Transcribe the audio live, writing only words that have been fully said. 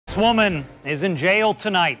This woman is in jail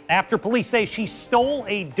tonight after police say she stole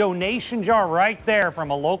a donation jar right there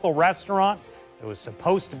from a local restaurant. It was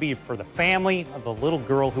supposed to be for the family of the little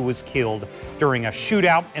girl who was killed during a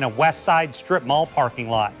shootout in a West Side strip mall parking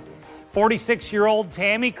lot. 46-year-old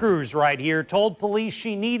Tammy Cruz right here told police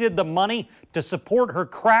she needed the money to support her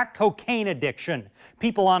crack cocaine addiction.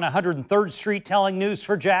 People on 103rd Street telling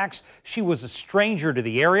News4Jax she was a stranger to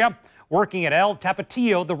the area, working at El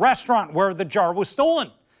Tapatio, the restaurant where the jar was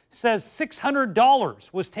stolen. Says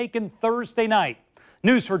 $600 was taken Thursday night.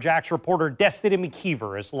 News4Jax reporter Destiny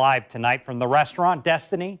McKeever is live tonight from the restaurant.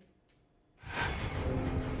 Destiny?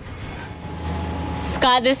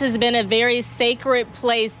 Scott, this has been a very sacred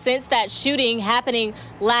place since that shooting happening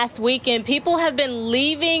last weekend. People have been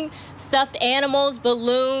leaving stuffed animals,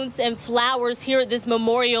 balloons, and flowers here at this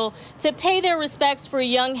memorial to pay their respects for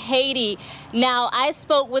young Haiti. Now, I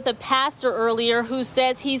spoke with a pastor earlier who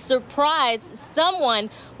says he's surprised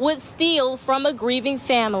someone would steal from a grieving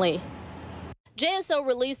family. JSO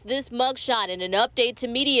released this mugshot in an update to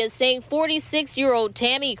media saying 46-year-old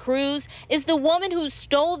Tammy Cruz is the woman who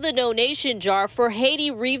stole the donation jar for Haiti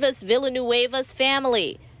Rivas Villanueva's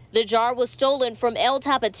family. The jar was stolen from El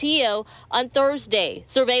Tapatio on Thursday.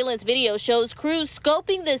 Surveillance video shows Cruz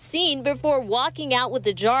scoping the scene before walking out with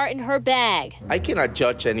the jar in her bag. I cannot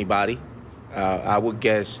judge anybody. I would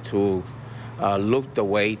guess to look the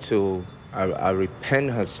way to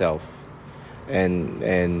repent herself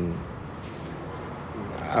and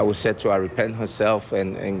I would say to her, repent herself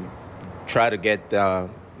and try to get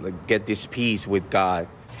this peace with God.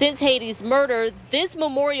 Since Haiti's murder, this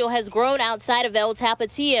memorial has grown outside of El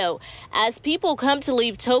Tapatio. As people come to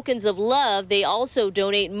leave tokens of love, they also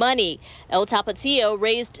donate money. El Tapatio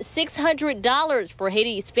raised $600 for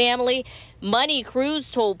Haiti's family. Money Cruz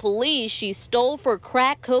told police she stole for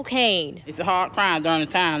crack cocaine. It's a hard crime during a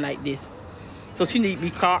time like this. So she need to be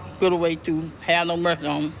caught, put away to have no mercy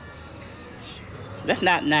on them. That's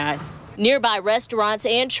not nice. Nearby restaurants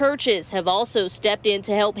and churches have also stepped in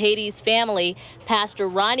to help Haiti's family. Pastor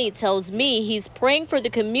Ronnie tells me he's praying for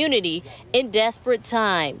the community in desperate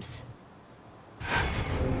times.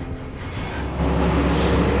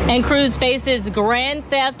 And Cruz faces grand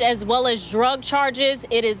theft as well as drug charges.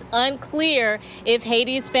 It is unclear if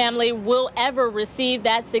Haiti's family will ever receive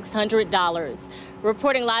that $600.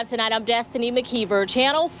 Reporting live tonight, I'm Destiny McKeever,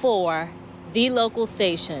 Channel 4, the local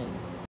station.